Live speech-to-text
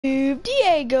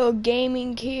Diego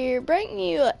Gaming here, bringing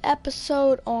you an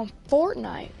episode on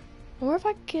Fortnite. I wonder if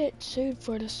I get sued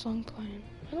for this song playing.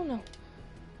 I don't know.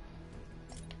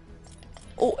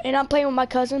 Oh, and I'm playing with my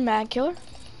cousin, Mad Killer.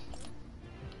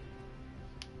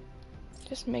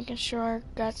 Just making sure I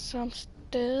got some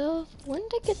stuff. When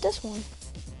did I get this one?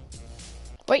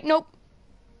 Wait, nope.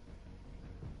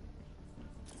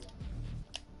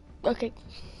 Okay.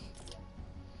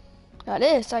 Now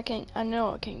this, I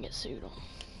know I can't get sued on.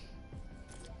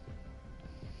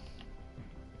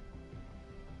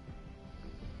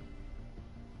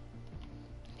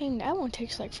 Dang, that one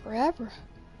takes like forever.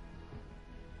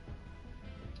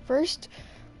 First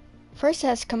it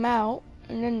has to come out,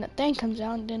 and then the thing comes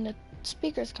out, and then the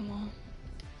speakers come on.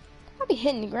 I'll be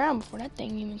hitting the ground before that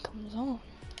thing even comes on.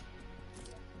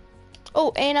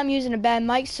 Oh, and I'm using a bad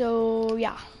mic, so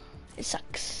yeah, it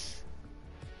sucks.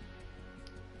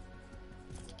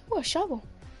 Oh, a shovel.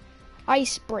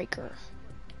 Icebreaker.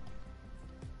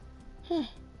 Huh.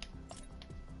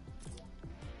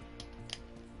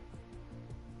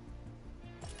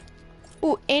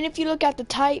 Oh, and if you look at the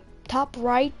top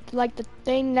right, like the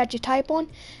thing that you type on,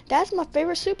 that's my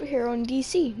favorite superhero in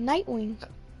DC, Nightwing.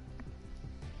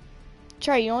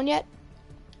 Trey, you on yet?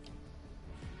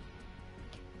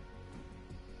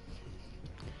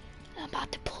 I'm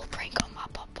about to pull a prank on my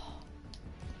papa.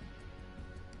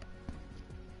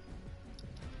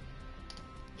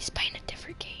 He's playing a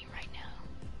different game right now.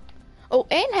 Oh,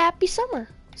 and happy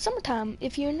summertime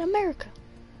if you're in America.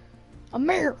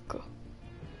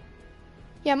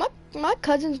 Yeah, my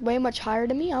cousin's way much higher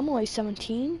than me. I'm only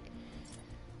 17.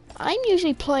 I'm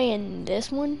usually playing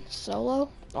this one solo,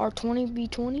 or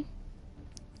 20v20,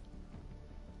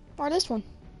 or this one.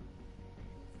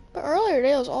 But earlier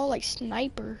they was all like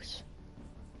snipers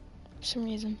for some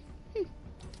reason.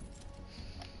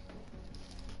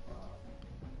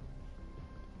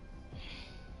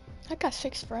 I got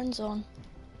 6 friends on.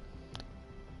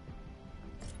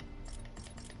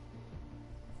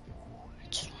 I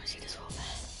just want to see this whole bad.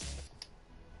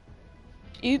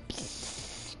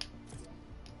 Oops.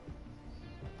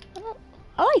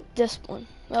 I like this one.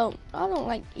 Well, I don't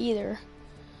like either.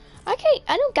 I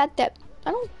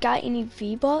don't got any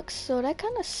V-Bucks, so that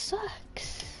kind of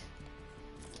sucks.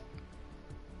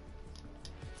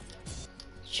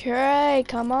 Trey,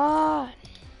 come on.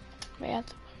 Wait, I have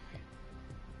to.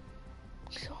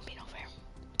 So I'm being over here.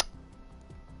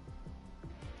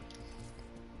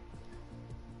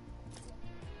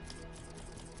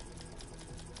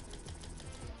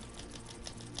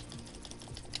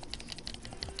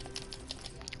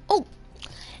 Oh,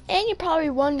 and you're probably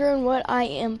wondering what I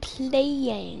am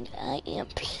playing. I am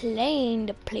playing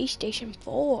the PlayStation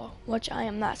 4, which I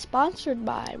am not sponsored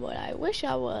by, but I wish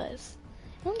I was.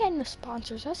 I don't get no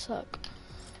sponsors, that suck.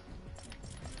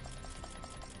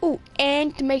 Oh,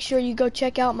 and to make sure you go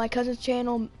check out my cousin's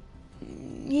channel.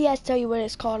 He has to tell you what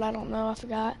it's called. I don't know. I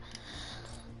forgot.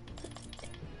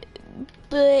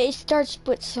 But it starts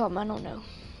with something. I don't know.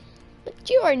 But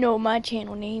you already know what my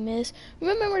channel name is.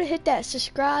 Remember to hit that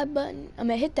subscribe button.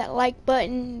 Hit that like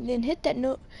button. Then hit that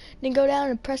note. Then go down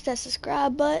and press that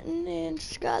subscribe button and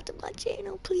subscribe to my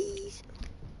channel, please.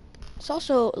 It's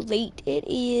also late. It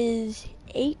is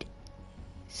 8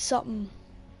 something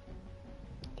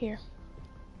here.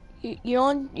 You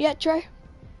on yet, Trey?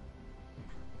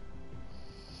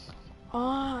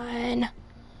 On.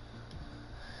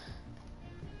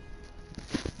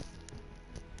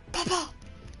 Papa.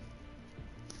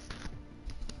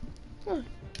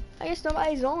 I guess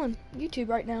nobody's on YouTube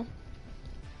right now.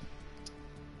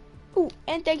 Ooh,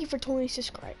 and thank you for 20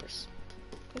 subscribers.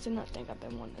 That's another thing I've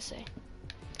been wanting to say.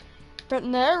 But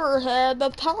never had the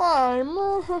time.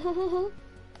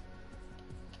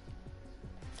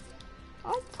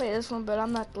 I'll play this one, but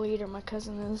I'm not the leader. My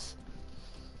cousin is.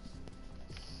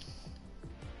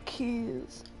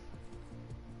 Keys.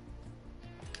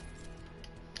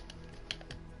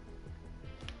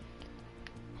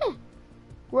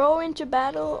 Roll into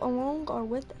battle alone or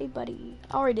with a buddy.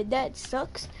 I already did that. It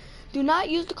sucks. Do not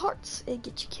use the carts. It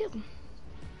gets you killed.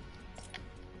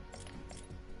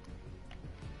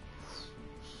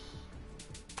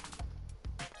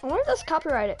 I wonder if that's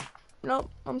copyrighted. Nope,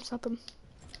 I'm stopping.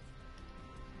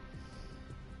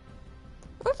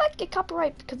 What if I get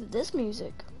copyright because of this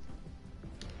music?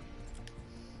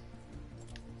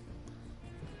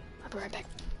 I'll be right back.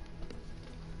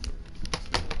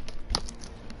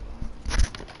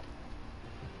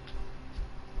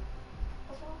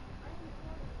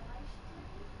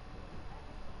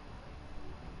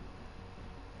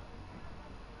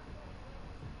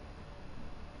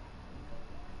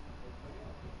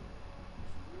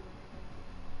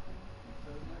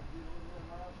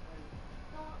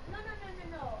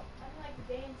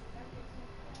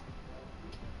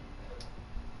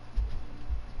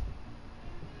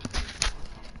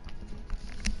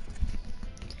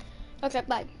 Okay,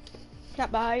 bye.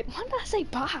 Not bye. Why did I say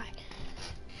bye?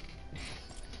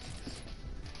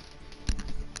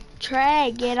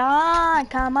 Trey, get on.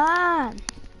 Come on.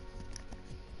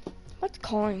 What's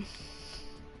calling?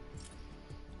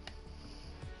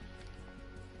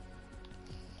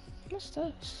 What's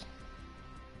this?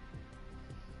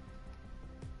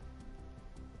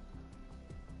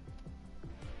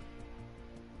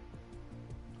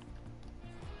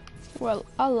 Well,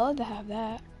 I love to have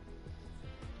that.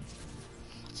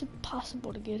 It's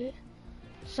impossible to get it.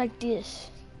 It's like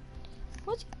this.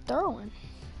 What's he throwing?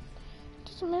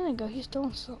 Just a minute ago, he's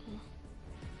throwing something.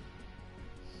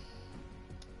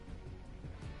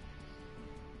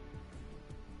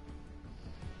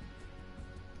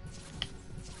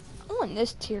 I want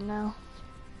this tier now.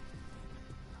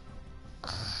 Ugh,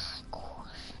 of course.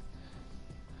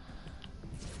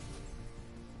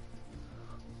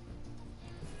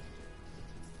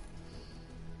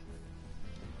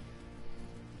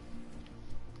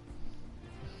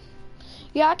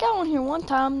 Yeah, I got one here one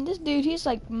time. This dude, he's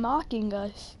like mocking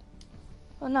us.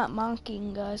 Well, not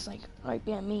mocking us, like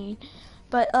being mean.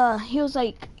 But he was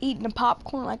like eating the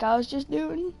popcorn like I was just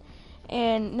doing.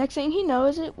 And next thing he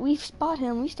knows it, we spot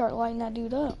him, we start lighting that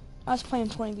dude up. I was playing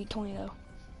 20v20 though.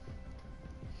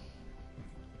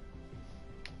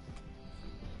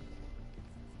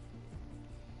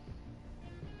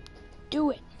 Do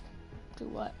it. Do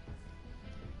what?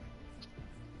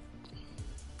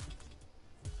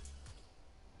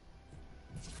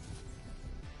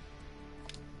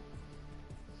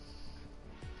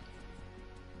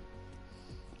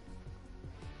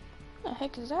 What the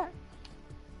heck is that?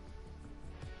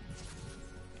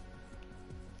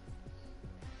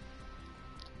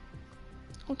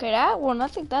 Okay, that one, I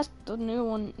think that's the new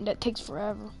one that takes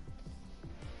forever.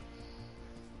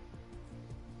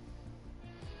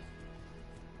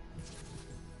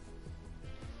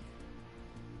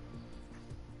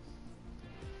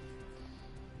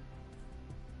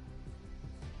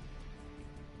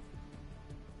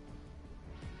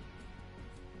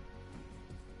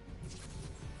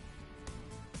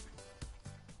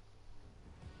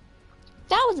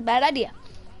 That was a bad idea.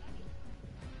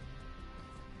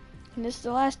 And this is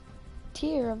the last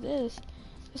tier of this.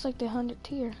 It's like the 100th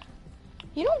tier.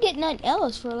 You don't get nothing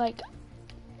else for like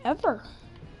ever.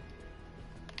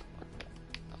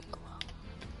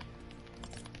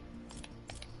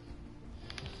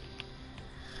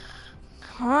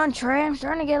 Come on, Trey, I'm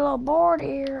starting to get a little bored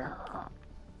here.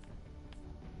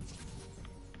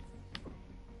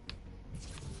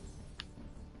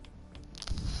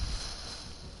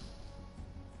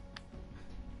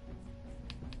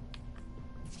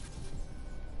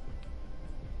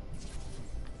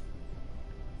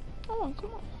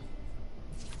 Come on.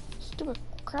 Stupid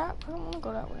crap. I don't want to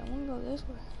go that way. I want to go this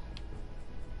way.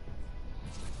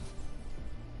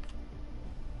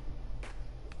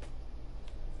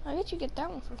 I bet you get that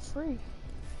one for free.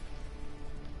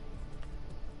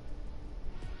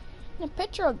 And a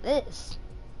picture of this.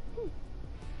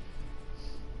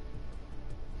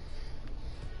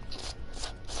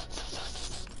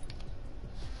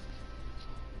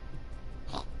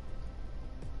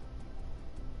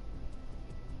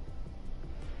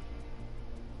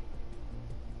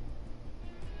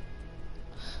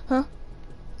 Huh?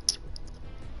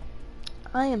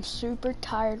 I am super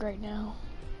tired right now.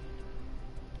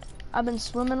 I've been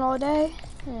swimming all day,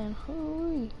 and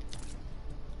hooey.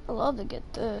 I love to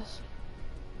get this,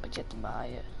 but you have to buy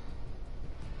it.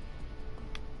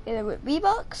 Either with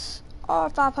V-Bucks, or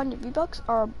 500 V-Bucks,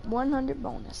 or 100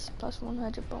 bonus, plus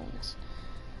 100 bonus.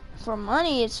 For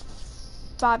money, it's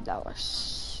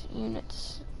 $5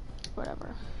 units,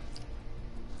 whatever.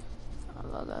 I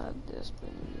love that. This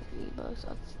V-Bucks,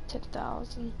 that's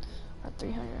 10,000 or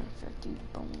 350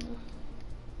 bonus.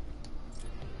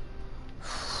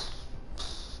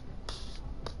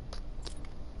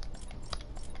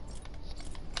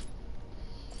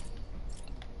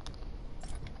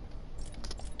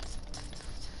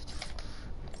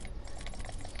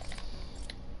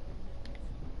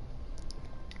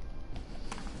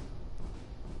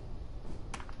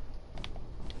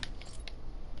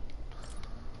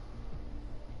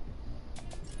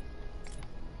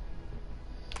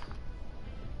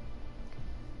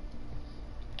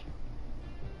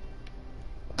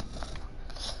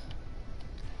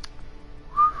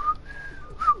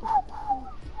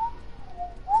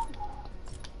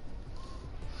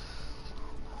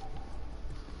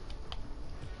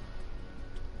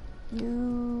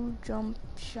 New jump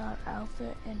shot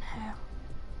outfit and how.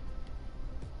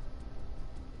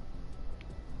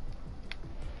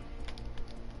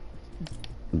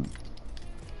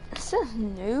 says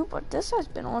new, but this has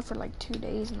been on for like 2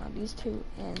 days now. These two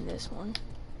and this one.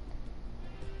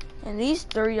 And these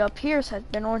 3 up here has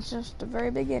been on since the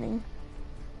very beginning.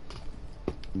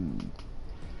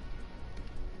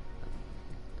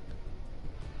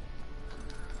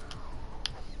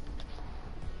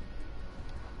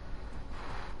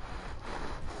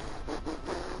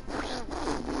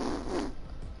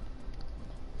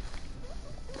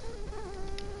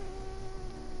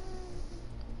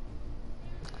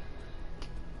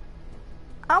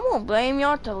 I won't blame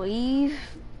y'all to leave.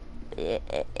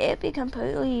 It'd be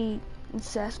completely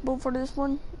accessible for this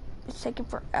one. It's taking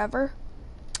forever.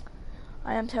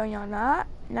 I am telling y'all not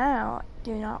now.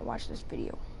 Do not watch this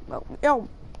video. Well, you'll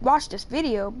watch this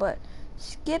video, but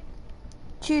skip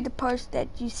to the part that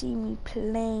you see me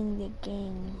playing the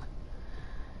game.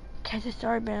 Cause it's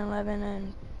already been 11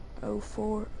 and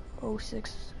 04,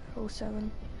 06,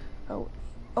 07,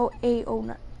 08,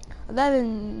 09,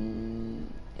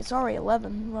 11. It's already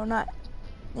 11. Well, not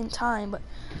in time, but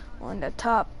on the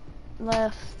top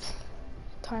left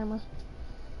timer.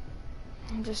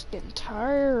 I'm just getting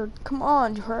tired. Come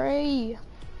on, Trey.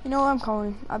 You know what, I'm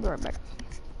calling. I'll be right back.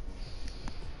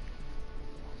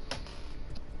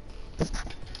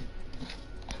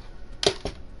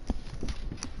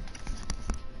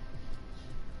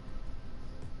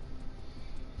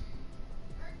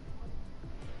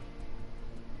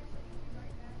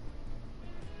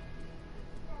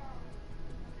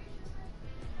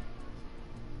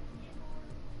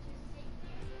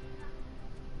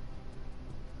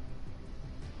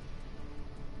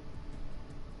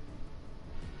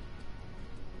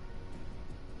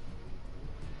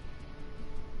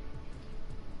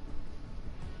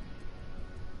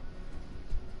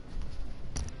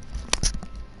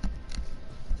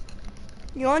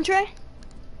 You on, Trey?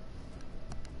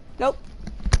 Nope.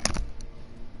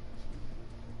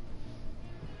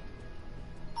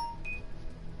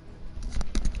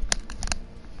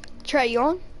 Trey, you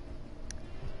on?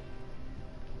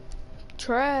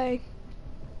 Trey.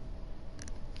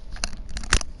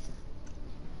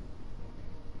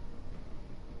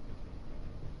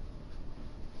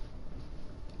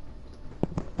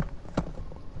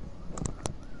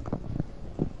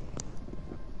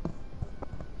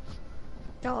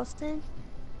 Austin?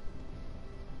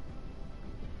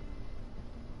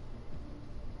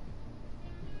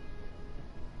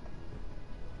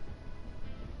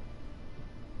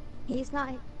 He's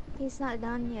not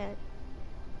done yet.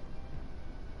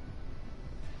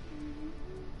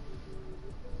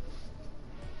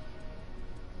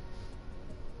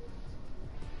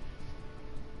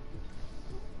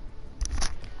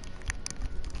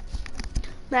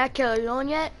 Matt Keller, you on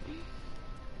yet?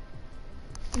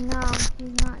 No,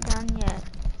 he's not done yet.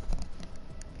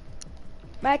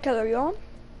 Matt Keller, you on?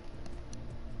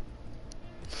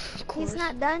 Of course. He's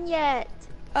not done yet.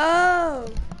 Oh.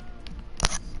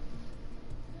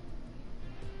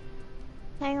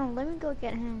 Hang on, let me go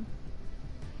get him.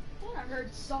 I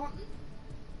heard something.